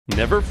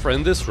Never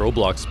friend this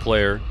Roblox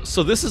player.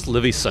 So this is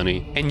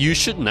Livvysunny, and you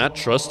should not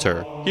trust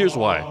her. Here's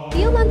why. A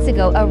few months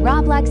ago, a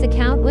Roblox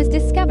account was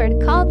discovered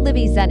called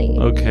Livvysunny.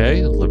 Okay,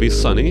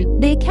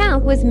 Livvysunny. The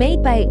account was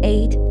made by an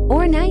 8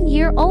 or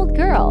 9-year-old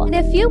girl. And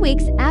a few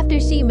weeks after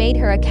she made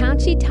her account,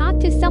 she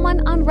talked to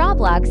someone on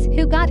Roblox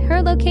who got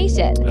her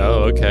location.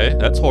 Oh, okay.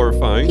 That's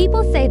horrifying.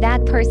 People say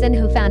that person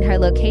who found her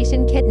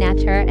location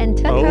kidnapped her and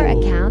took her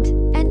account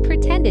and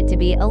pretended to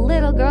be a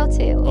little girl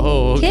too.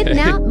 Oh, okay.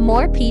 Kidnap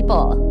more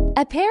people.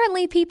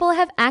 Apparently, people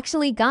have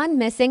actually gone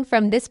missing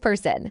from this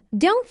person.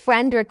 Don't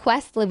friend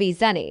request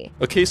Livvysunny.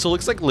 Okay, so it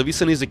looks like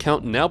Livvysunny's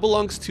account now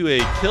belongs to a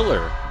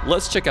killer.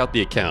 Let's check out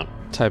the account.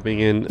 Typing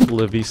in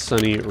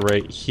Livvysunny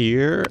right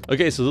here.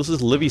 Okay, so this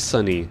is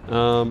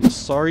Livvysunny.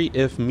 Sorry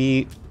if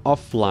me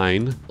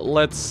offline.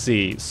 Let's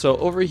see. So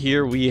over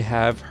here we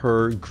have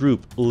her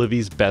group,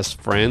 Livy's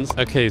best friends.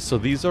 Okay, so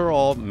these are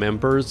all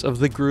members of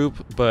the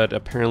group, but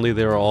apparently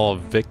they're all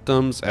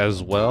victims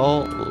as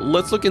well.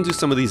 Let's look into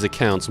some of these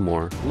accounts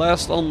more.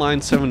 Last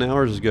online 7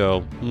 hours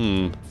ago.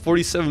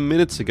 47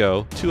 minutes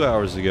ago. 2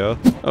 hours ago.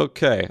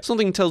 Okay,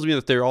 something tells me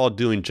that they're all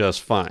doing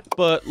just fine.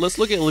 But let's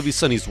look at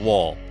Livvysunny's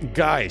wall.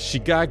 Guys, she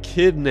got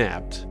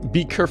kidnapped.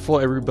 Be careful,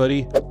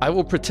 everybody. I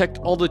will protect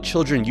all the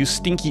children. You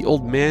stinky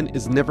old man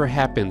is never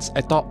happens.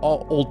 I thought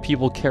all old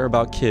people care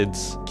about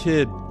kids.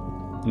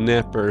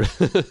 Kidnapper.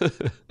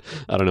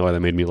 I don't know why that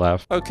made me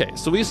laugh. Okay,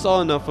 so we saw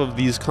enough of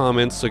these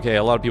comments. Okay,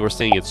 a lot of people are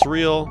saying it's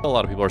real. A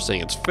lot of people are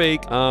saying it's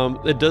fake.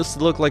 It does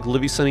look like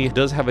Livvysunny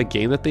does have a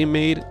game that they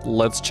made.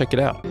 Let's check it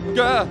out.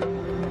 Ah!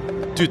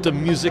 Dude, the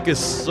music is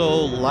so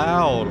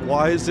loud.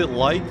 Why is it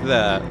like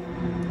that?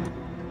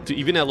 Dude,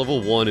 even at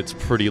level 1, it's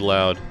pretty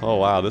loud. Oh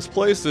wow, this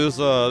place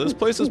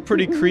is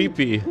pretty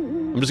creepy.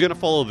 I'm just gonna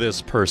follow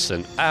this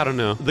person. I don't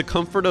know. The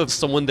comfort of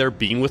someone there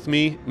being with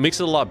me makes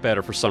it a lot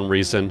better for some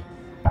reason.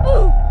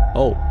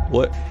 Oh,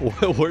 what?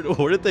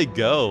 Where did they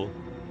go?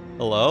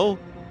 Hello?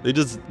 Did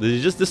they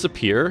just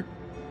disappear?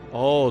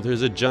 Oh,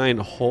 there's a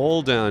giant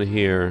hole down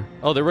here.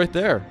 Oh, they're right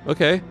there.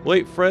 Okay,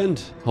 wait, friend.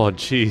 Oh,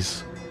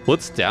 jeez.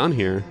 What's down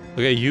here?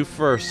 Okay, you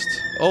first.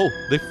 Oh,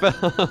 they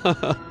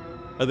fell.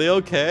 Are they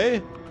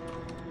okay?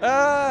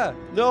 Ah!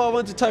 No, I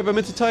meant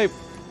to type.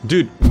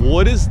 Dude,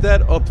 what is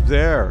that up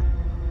there?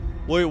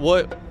 Wait,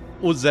 what?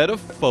 Was that a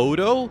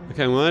photo?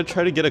 Okay, I'm gonna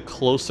try to get a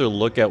closer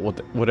look at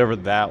whatever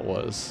that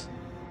was.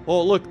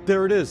 Oh, look,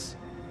 there it is.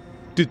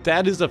 Dude,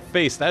 that is a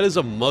face. That is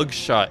a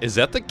mugshot. Is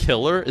that the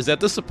killer? Is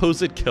that the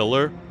supposed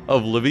killer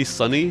of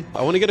Livvysunny?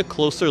 I want to get a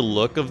closer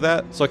look of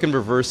that so I can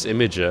reverse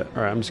image it.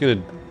 All right, I'm just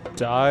gonna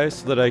die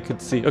so that I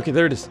could see. Okay,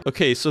 there it is.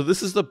 Okay, so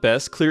this is the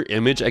best clear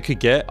image I could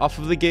get off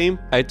of the game.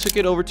 I took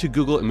it over to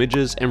Google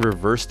Images and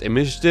reversed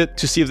imaged it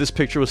to see if this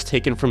picture was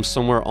taken from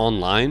somewhere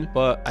online,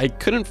 but I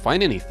couldn't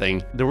find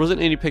anything. There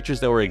wasn't any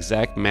pictures that were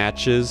exact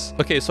matches.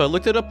 Okay, so I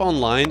looked it up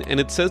online and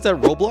it says that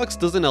Roblox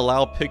doesn't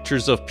allow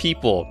pictures of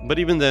people, but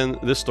even then,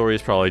 this story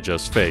is probably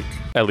just fake.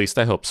 At least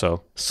I hope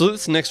so. So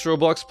this next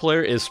Roblox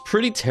player is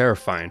pretty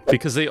terrifying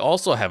because they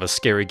also have a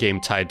scary game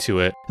tied to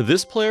it.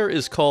 This player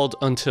is called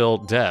Until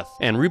Death,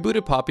 and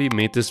Rebooted Poppy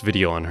made this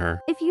video on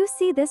her. If you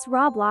see this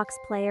Roblox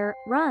player,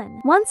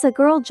 run. Once a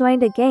girl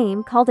joined a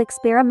game called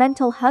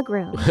Experimental Hug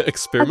Room.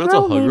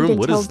 Experimental Hug Room?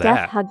 What is that?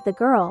 Death hugged the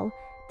girl.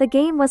 The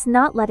game was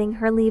not letting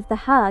her leave the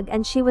hug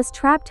and she was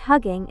trapped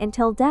hugging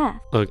until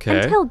death.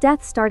 Okay. Until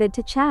Death started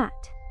to chat.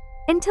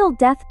 Until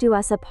death do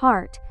us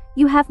apart.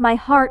 You have my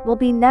heart will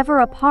be never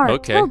apart.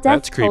 Okay, Till Death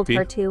that's creepy. told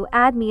her to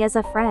add me as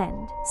a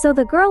friend. So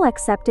the girl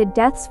accepted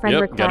Death's friend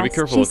Yep, gotta be request.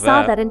 careful She with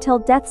saw that. that Until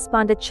Death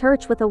spawned a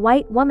church with a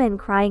white woman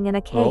crying in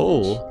a cage.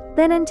 Oh.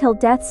 Then Until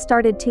Death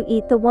started to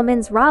eat the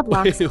woman's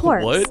Roblox Wait,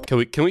 corpse. what?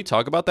 Can we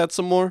talk about that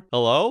some more?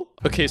 Hello?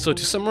 Okay, so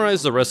to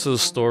summarize the rest of the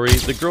story,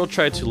 the girl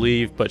tried to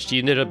leave, but she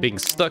ended up being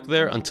stuck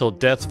there until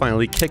Death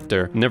finally kicked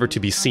her, never to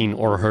be seen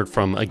or heard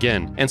from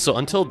again. And so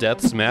Until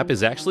Death's map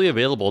is actually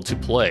available to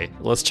play.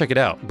 Let's check it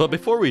out. But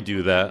before we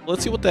do that,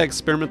 let's see what the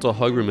Experimental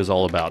Hug Room is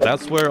all about.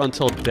 That's where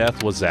Until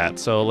Death was at,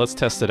 so let's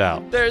test it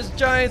out. There's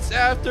giants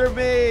after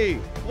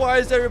me! Why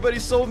is everybody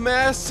so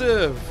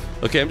massive?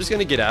 Okay, I'm just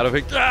gonna get out of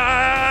it.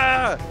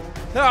 Ah!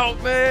 Help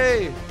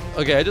me!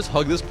 Okay, I just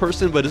hugged this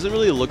person, but it doesn't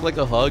really look like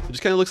a hug. It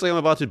just kind of looks like I'm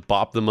about to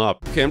bop them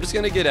up. Okay, I'm just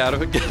gonna get out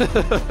of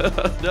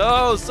it.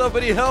 No,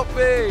 somebody help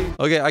me!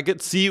 Okay, I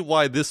could see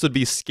why this would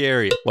be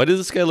scary. Why does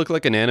this guy look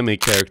like an anime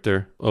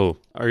character? Oh,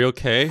 are you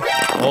okay?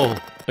 Oh,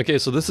 okay,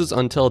 so this is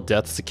Until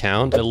Death's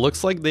account. It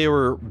looks like they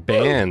were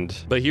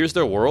banned, but here's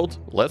their world.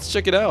 Let's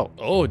check it out.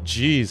 Oh,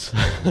 jeez.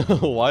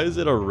 Why is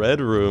it a red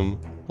room?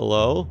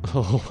 Hello?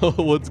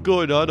 What's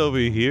going on over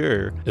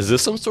here? Is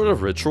this some sort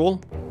of ritual?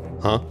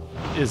 Huh?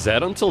 Is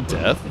that Until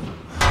Death?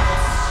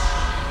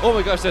 Oh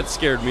my gosh, that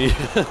scared me.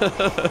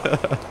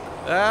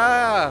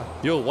 Ah!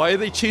 Yo, why are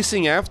they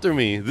chasing after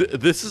me?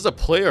 This is a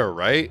player,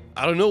 right?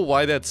 I don't know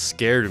why that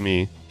scared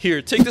me.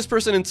 Here, take this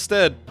person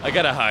instead. I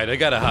gotta hide.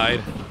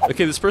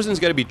 Okay, this person's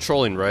gotta be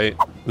trolling, right?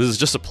 This is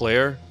just a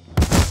player.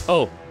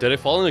 Oh, did I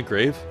fall in a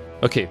grave?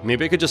 Okay,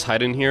 maybe I could just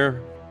hide in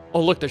here.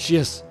 Oh, look, there she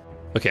is.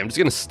 Okay, I'm just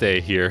gonna stay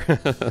here.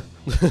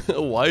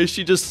 Why is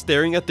she just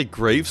staring at the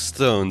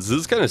gravestones? This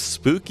is kind of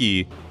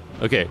spooky.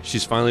 Okay,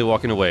 she's finally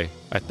walking away.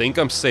 I think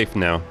I'm safe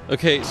now.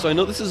 Okay, so I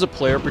know this is a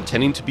player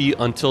pretending to be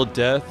Until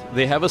Death.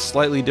 They have a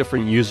slightly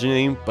different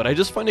username, but I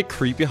just find it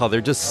creepy how they're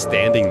just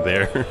standing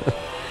there.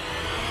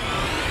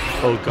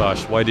 Oh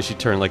gosh, why did she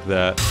turn like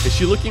that? Is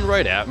she looking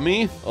right at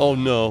me? Oh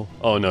no.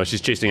 Oh no, she's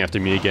chasing after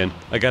me again.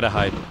 I gotta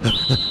hide.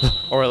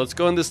 Alright, let's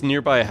go in this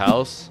nearby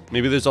house.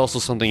 Maybe there's also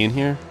something in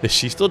here. Is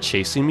she still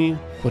chasing me?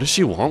 What does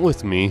she want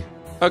with me?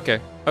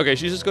 Okay. Okay,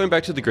 she's just going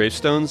back to the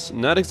gravestones.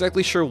 Not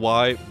exactly sure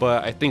why,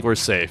 but I think we're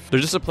safe. They're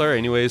just a player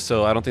anyway,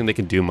 so I don't think they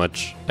can do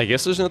much. I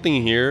guess there's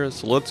nothing here,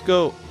 so let's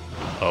go.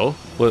 Oh,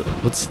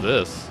 what's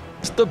this?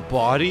 It's the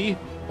body?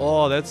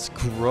 Oh, that's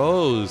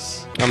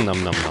gross. Nom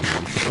nom nom nom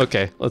nom.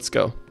 Okay, let's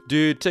go.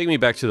 Dude, take me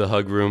back to the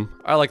hug room.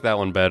 I like that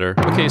one better.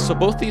 Okay, so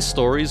both these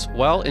stories,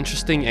 while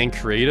interesting and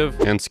creative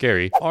and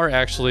scary, are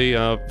actually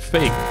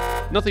fake.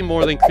 Nothing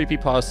more than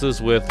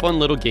creepypastas with fun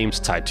little games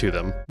tied to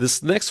them.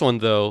 This next one,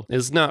 though,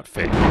 is not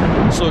fake.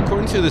 So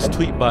according to this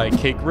tweet by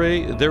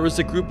KreekCraft, there was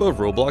a group of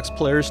Roblox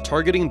players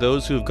targeting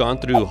those who have gone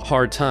through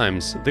hard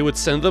times. They would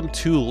send them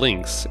 2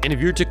 links, and if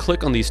you were to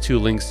click on these 2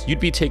 links, you'd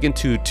be taken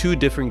to 2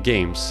 different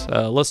games.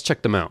 Let's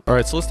check them out.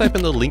 Alright, so let's type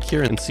in the link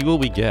here and see what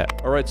we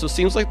get. Alright, so it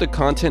seems like the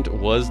content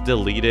was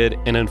deleted,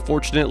 and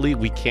unfortunately,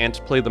 we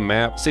can't play the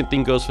map. Same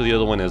thing goes for the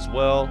other one as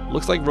well.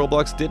 Looks like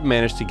Roblox did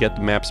manage to get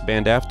the maps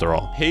banned after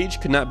all. Page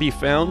could not be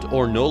found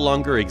or no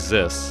longer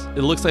exists.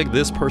 It looks like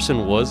this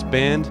person was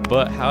banned,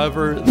 but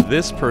however,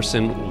 this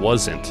person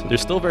wasn't. They're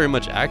still very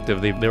much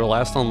active. They were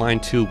last online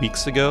 2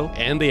 weeks ago,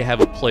 and they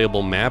have a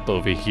playable map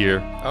over here.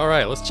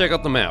 Alright, let's check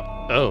out the map.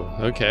 Oh,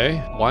 okay.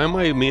 Why am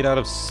I made out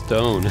of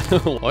stone?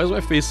 Why is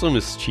my face so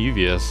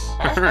mischievous?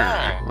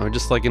 I'm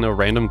just like in a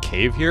random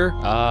cave here.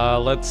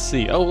 Let's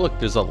see. Oh, look,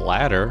 there's a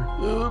ladder.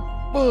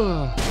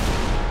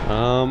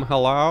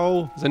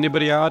 Hello? Is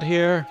anybody out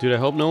here? Dude, I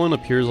hope no one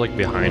appears like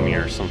behind me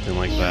or something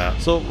like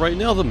that. So right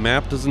now the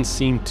map doesn't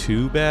seem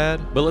too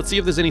bad, but let's see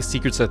if there's any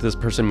secrets that this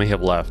person may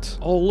have left.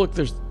 Oh, look,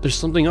 there's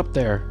something up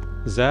there.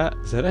 Is that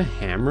a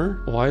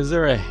hammer? Why is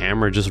there a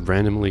hammer just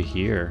randomly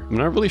here? I'm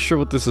not really sure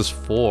what this is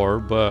for,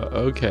 but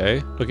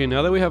okay. Okay,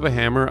 now that we have a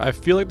hammer, I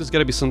feel like there's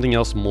gotta be something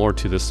else more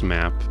to this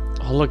map.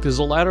 Oh, look, there's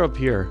a ladder up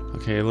here.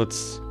 Okay,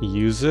 let's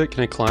use it.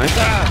 Can I climb?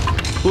 Ah!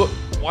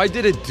 Why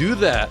did it do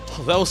that?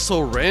 Oh, that was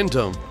so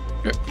random.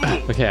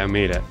 Okay, I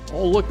made it.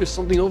 Oh, look, there's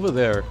something over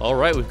there. All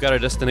right, we've got our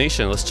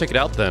destination. Let's check it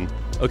out then.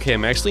 Okay,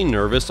 I'm actually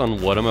nervous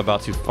on what I'm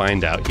about to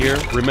find out here.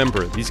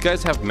 Remember, these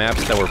guys have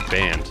maps that were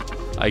banned.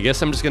 I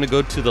guess I'm just gonna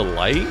go to the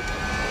light.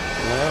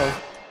 Hello?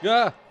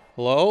 Yeah,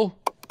 hello?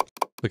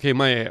 Okay,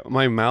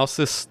 my mouse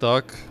is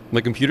stuck.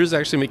 My computer's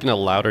actually making a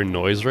louder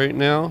noise right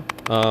now.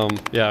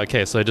 Yeah,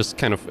 okay, so it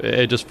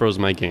just froze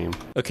my game.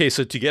 Okay,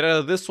 so to get out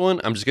of this one,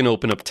 I'm just gonna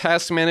open up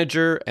Task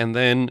Manager and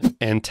then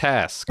end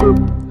task.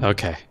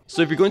 Okay.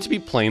 So if you're going to be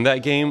playing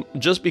that game,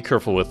 just be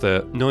careful with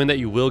it, knowing that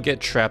you will get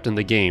trapped in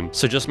the game.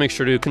 So just make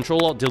sure to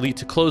Control-Alt-Delete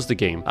to close the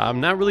game. I'm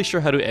not really sure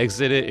how to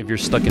exit it if you're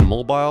stuck in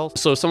mobile,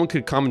 so if someone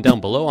could comment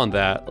down below on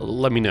that,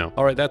 let me know.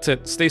 Alright, that's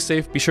it. Stay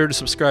safe, be sure to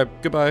subscribe.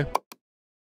 Goodbye.